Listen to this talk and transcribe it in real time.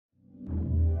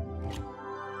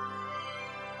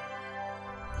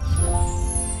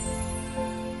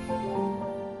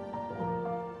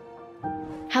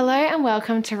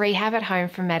welcome to Rehab at Home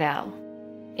from Med-El.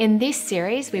 In this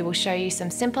series, we will show you some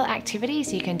simple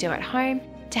activities you can do at home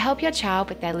to help your child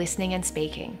with their listening and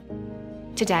speaking.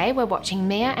 Today, we're watching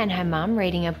Mia and her mum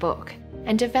reading a book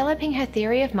and developing her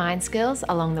theory of mind skills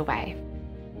along the way.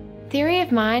 Theory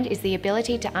of mind is the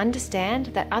ability to understand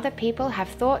that other people have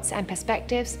thoughts and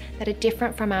perspectives that are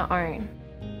different from our own.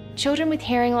 Children with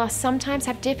hearing loss sometimes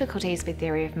have difficulties with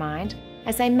theory of mind,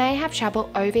 as they may have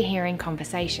trouble overhearing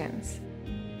conversations.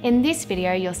 In this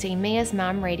video, you'll see Mia's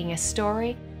mum reading a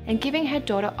story and giving her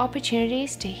daughter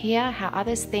opportunities to hear how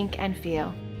others think and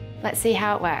feel. Let's see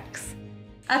how it works.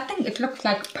 I think it looks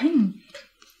like pink.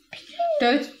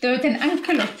 There's an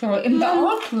ankylosaur in the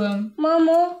art room.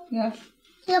 Mama. Yes.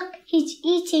 Look, he's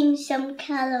eating some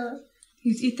color.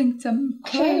 He's eating some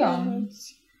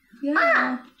crayons.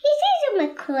 Yeah. He's eating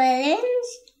my crayons.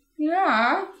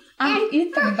 Yeah. I'm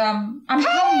eating them. I'm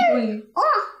hungry.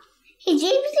 Oh, he's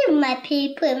eating my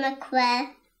paper, my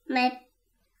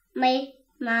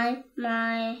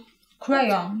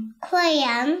Crayon.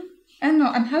 crayon. I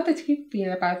know. And how did he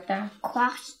feel about that?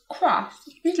 Cross.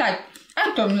 He's like,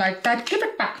 I don't like that. Give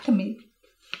it back to me.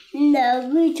 No,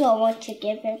 we don't want to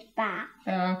give it back.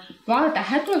 While the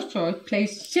heterosaurs play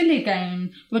silly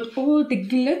game with all the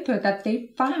glitter that they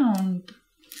found.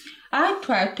 I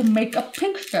tried to make a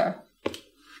picture,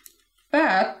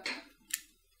 but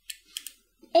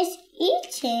It's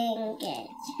eating it.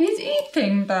 he's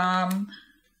eating them.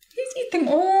 He's eating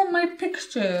all my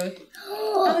pictures.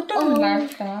 I don't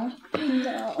like that.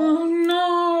 No. Oh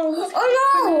no.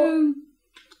 Oh no!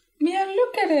 Mia,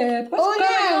 look at it. What's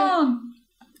going on?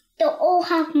 They all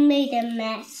have made a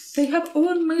mess. They have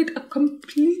all made a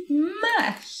complete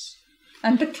mess.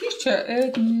 And the teacher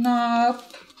is not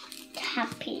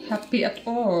Happy. at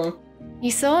all.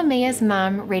 You saw Mia's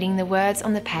mum reading the words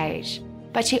on the page,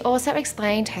 but she also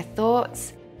explained her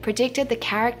thoughts, predicted the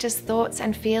characters' thoughts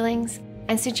and feelings,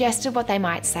 and suggested what they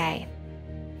might say.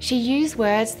 She used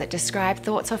words that describe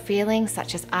thoughts or feelings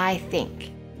such as I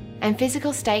think, and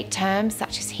physical state terms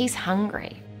such as he's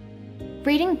hungry.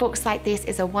 Reading books like this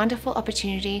is a wonderful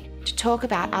opportunity to talk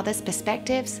about others'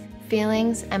 perspectives,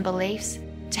 feelings, and beliefs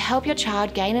to help your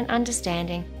child gain an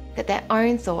understanding that their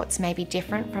own thoughts may be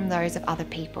different from those of other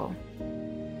people.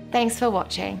 Thanks for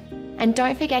watching, and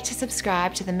don't forget to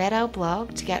subscribe to the Med-El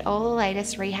blog to get all the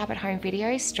latest Rehab at Home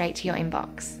videos straight to your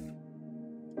inbox.